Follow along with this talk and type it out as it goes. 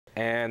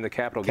And the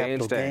capital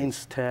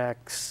gains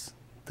tax,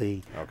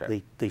 the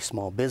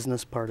small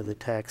business part of the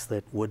tax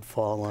that would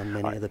fall on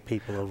many of the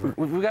people over.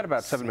 We've got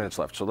about 7 minutes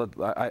left, so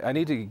I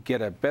need to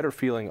get a better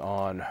feeling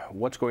on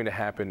what's going to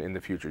happen in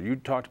the future. You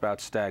talked about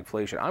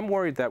stagflation. I'm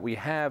worried that we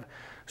have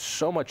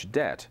so much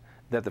debt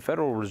that the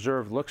Federal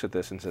Reserve looks at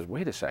this and says,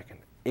 wait a second,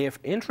 if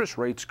interest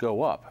rates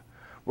go up,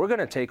 we're going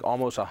to take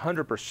almost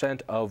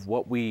 100% of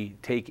what we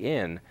take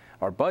in.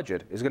 Our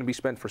budget is going to be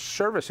spent for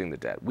servicing the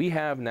debt. We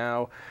have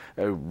now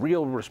a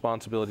real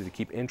responsibility to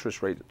keep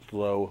interest rates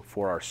low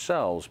for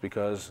ourselves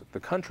because the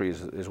country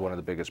is one of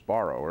the biggest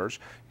borrowers.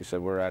 You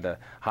said we're at a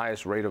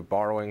highest rate of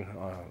borrowing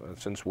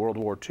since World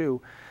War II.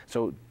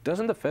 So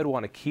doesn't the Fed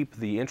want to keep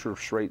the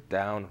interest rate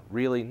down,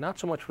 really, not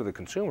so much for the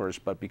consumers,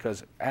 but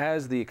because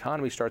as the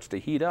economy starts to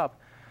heat up,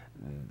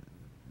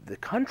 the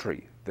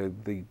country,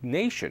 the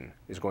nation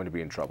is going to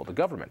be in trouble, the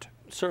government.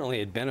 Certainly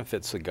it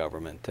benefits the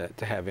government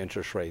to have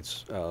interest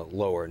rates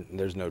lower,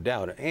 there's no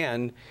doubt.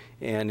 And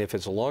if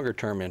it's a longer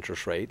term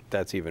interest rate,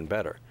 that's even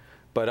better.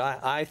 But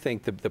I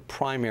think the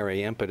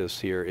primary impetus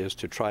here is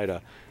to try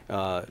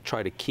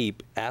to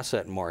keep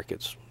asset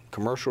markets,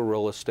 commercial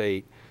real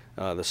estate,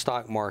 the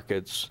stock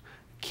markets,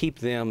 keep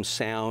them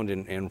sound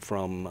and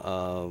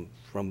from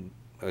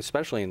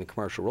especially in the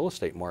commercial real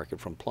estate market,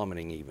 from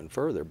plummeting even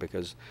further,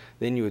 because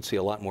then you would see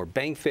a lot more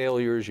bank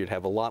failures, you'd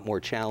have a lot more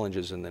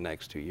challenges in the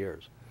next 2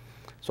 years.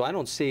 So I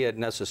don't see it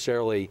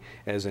necessarily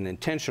as an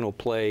intentional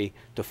play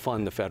to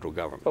fund the federal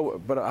government.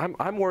 Oh, but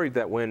I'm worried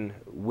that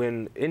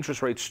when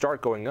interest rates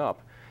start going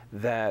up,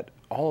 that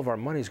all of our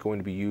money is going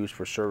to be used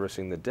for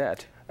servicing the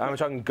debt. I'm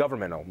talking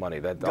governmental money,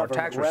 that our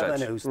tax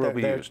receipts will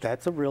be used.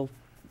 That's a real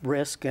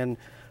risk, and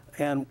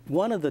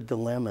one of the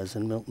dilemmas,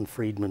 and Milton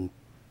Friedman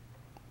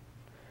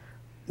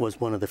was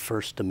one of the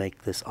first to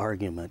make this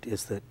argument,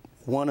 is that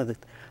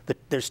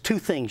there's two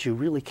things you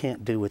really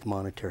can't do with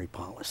monetary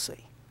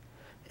policy,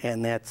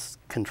 and that's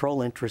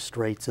control interest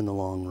rates in the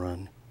long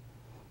run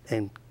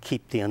and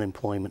keep the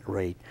unemployment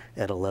rate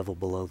at a level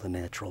below the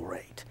natural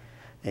rate.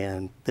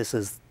 And this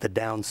is the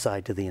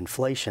downside to the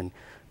inflation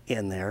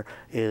in there,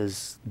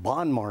 is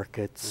bond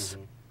markets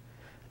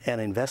and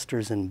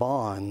investors in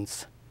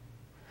bonds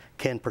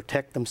can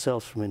protect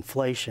themselves from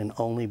inflation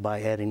only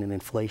by adding an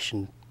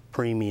inflation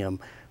premium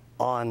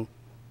on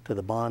to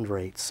the bond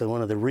rates. So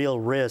one of the real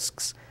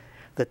risks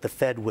that the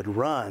Fed would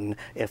run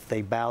if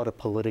they bow to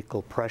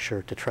political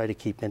pressure to try to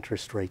keep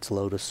interest rates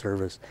low to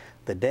service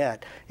the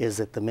debt is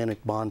that the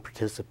minute bond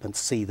participants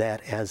see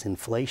that as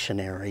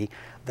inflationary,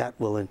 that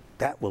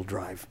will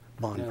drive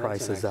bond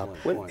prices up.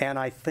 And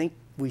I think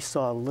we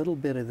saw a little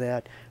bit of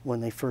that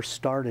when they first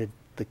started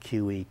the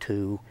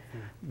QE2.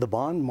 The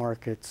bond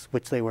markets,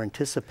 which they were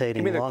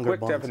anticipating longer bonds. Give me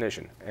the quick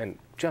definition. And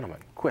gentlemen,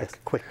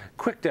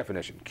 quick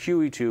definition.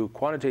 QE2,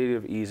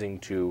 quantitative easing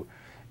 2.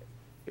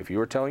 If you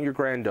were telling your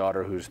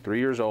granddaughter who's 3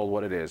 years old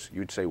what it is,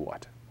 you'd say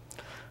what?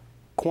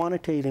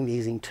 Quantitative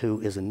easing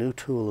 2 is a new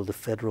tool of the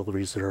Federal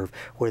Reserve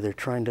where they're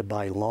trying to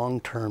buy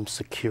long-term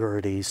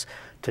securities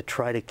to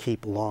try to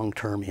keep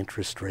long-term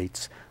interest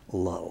rates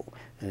low.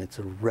 And it's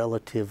a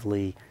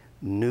relatively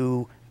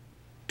new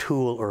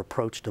tool or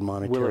approach to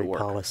monetary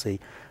policy.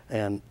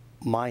 And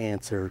my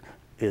answer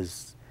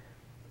is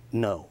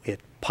no. It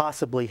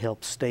possibly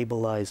helps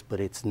stabilize, but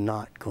it's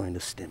not going to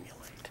stimulate.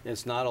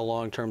 It's not a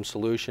long-term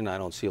solution. I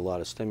don't see a lot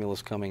of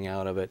stimulus coming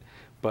out of it,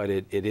 but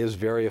it is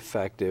very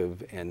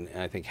effective, and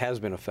I think has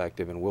been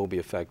effective and will be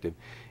effective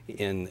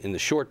in the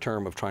short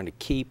term of trying to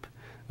keep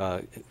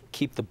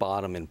the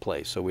bottom in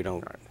place so we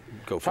don't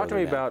go further Talk to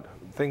me down. about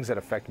things that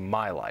affect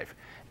my life.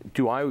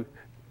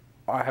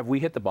 Have we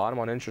hit the bottom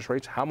on interest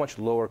rates? How much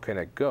lower can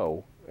it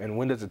go, and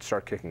when does it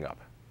start kicking up?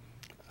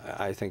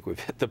 I think we've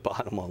hit the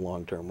bottom on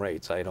long-term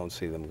rates. I don't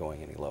see them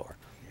going any lower.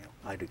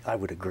 Yeah, I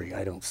would agree.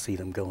 I don't see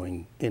them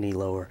going any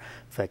lower.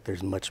 In fact,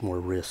 there's much more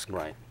risk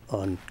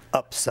on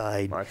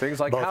upside,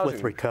 things like both housing,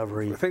 with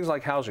recovery. Things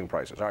like housing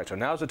prices. All right, so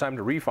now's the time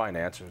to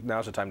refinance.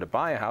 Now's the time to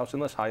buy a house,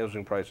 unless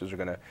housing prices are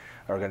going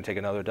to take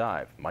another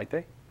dive. Might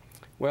they?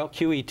 Well,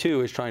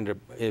 QE2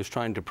 is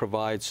trying to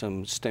provide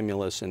some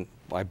stimulus in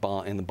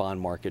the bond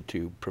market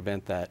to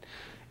prevent that.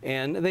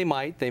 And they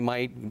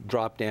might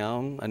drop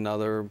down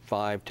another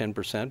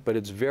 5–10%, but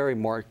it's very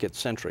market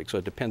centric, so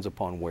it depends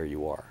upon where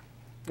you are.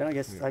 And I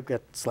guess I've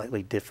got a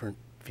slightly different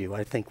view.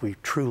 I think we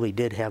truly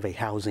did have a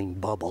housing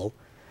bubble,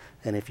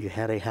 and if you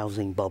had a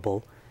housing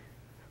bubble,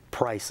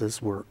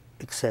 prices were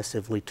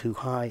excessively too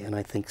high, and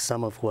I think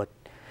some of what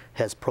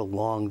has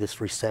prolonged this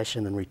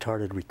recession and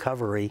retarded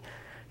recovery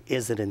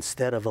is that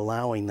instead of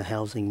allowing the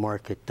housing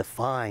market to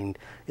find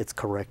its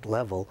correct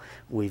level,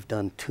 we've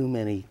done too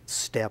many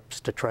steps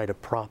to try to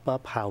prop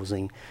up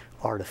housing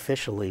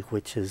artificially,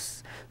 which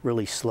has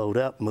really slowed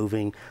up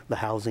moving the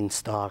housing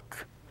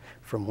stock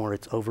from where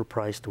it's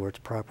overpriced to where it's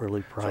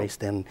properly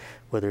priced, and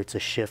whether it's a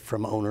shift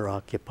from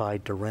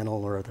owner-occupied to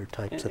rental or other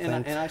types of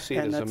things. And I see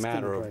it as a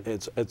matter of,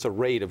 it's a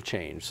rate of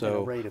change.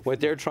 So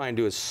what they're trying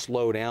to do is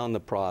slow down the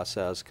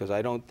process, because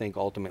I don't think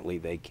ultimately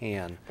they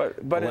can.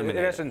 But in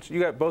essence,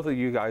 both of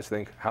you guys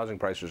think housing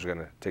prices are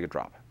going to take a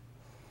drop.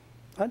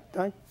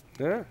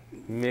 Yeah,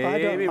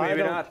 maybe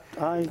not.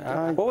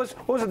 What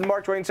was it that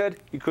Mark Twain said?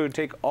 You could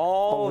take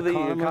all the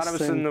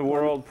economists in the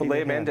world,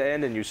 lay them end to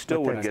end, and you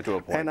still wouldn't get to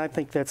a point. And I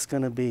think that's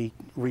going to be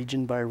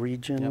region by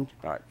region. Yep.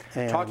 All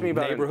right. Talk to me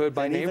about neighborhood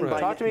by neighborhood.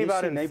 Talk to me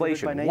about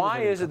inflation.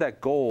 Why is it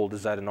that gold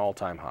is at an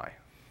all-time high?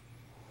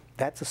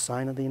 That's a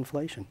sign of the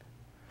inflation.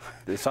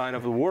 The sign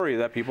of the worry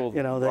that people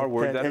are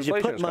worried that inflation is coming. As you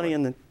put money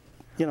in the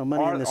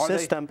money in the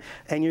system,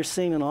 and you're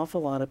seeing an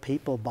awful lot of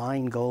people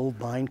buying gold,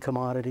 buying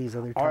commodities,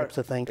 other types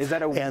of things,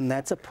 and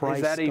that's a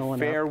price going up. Is that a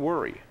fair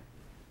worry?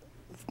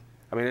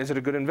 I mean, is it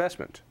a good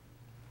investment?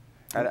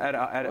 At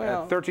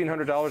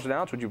 $1,300 an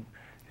ounce, would you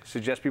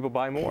suggest people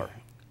buy more?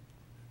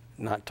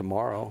 Not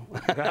tomorrow.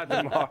 Not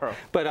tomorrow.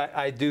 But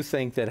I do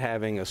think that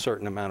having a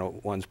certain amount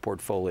of one's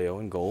portfolio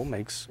in gold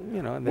makes,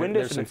 when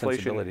does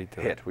inflation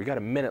hit? We got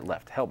a minute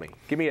left. Help me.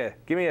 Give me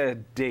a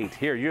date.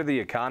 Here, you're the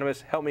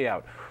economist. Help me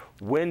out.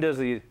 When does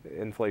the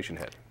inflation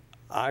hit?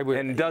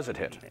 And does it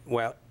hit?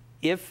 Well,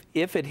 if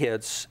it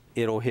hits,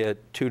 it'll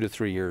hit 2 to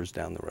 3 years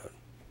down the road.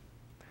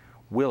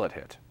 Will it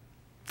hit?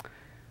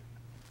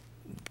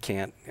 I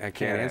can't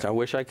answer. I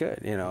wish I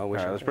could. I wish.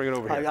 All right, let's bring it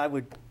over here. I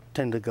would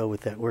tend to go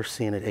with that. We're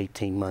seeing it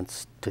 18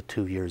 months to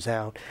 2 years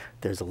out.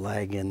 There's a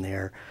lag in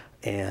there,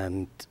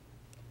 and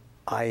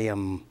I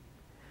am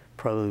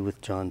probably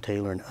with John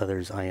Taylor and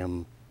others. I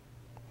am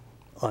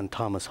on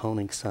Thomas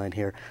Honig's side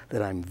here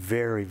that I'm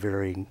very,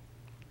 very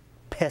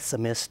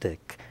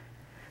pessimistic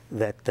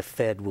that the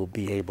Fed will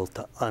be able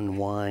to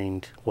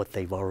unwind what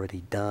they've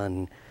already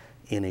done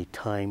in a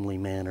timely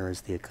manner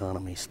as the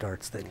economy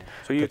starts.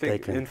 So you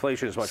think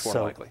inflation is much more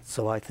likely?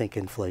 So I think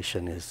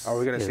inflation is. Are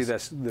we going to see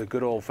the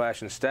good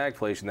old-fashioned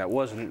stagflation that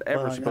wasn't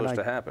ever supposed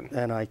to happen?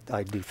 And I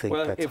do think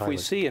well, that's if we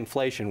see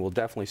inflation, we'll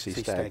definitely see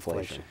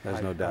stagflation.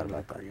 There's no doubt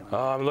about that.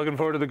 Oh, I'm looking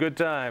forward to the good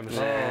times.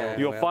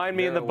 You'll find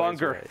me in the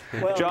bunker.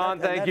 Well, John,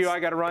 thank you.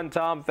 I got to run.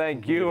 Tom,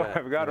 thank you.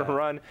 I've got to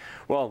run.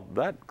 Well,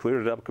 that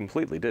cleared it up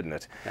completely, didn't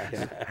it?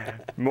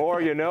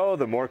 More you know,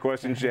 the more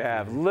questions you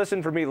have.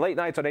 Listen for me late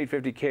nights on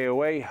 850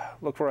 KOA.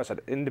 Look for us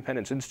at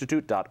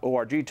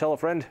independenceinstitute.org. Tell a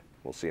friend.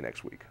 We'll see you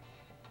next week.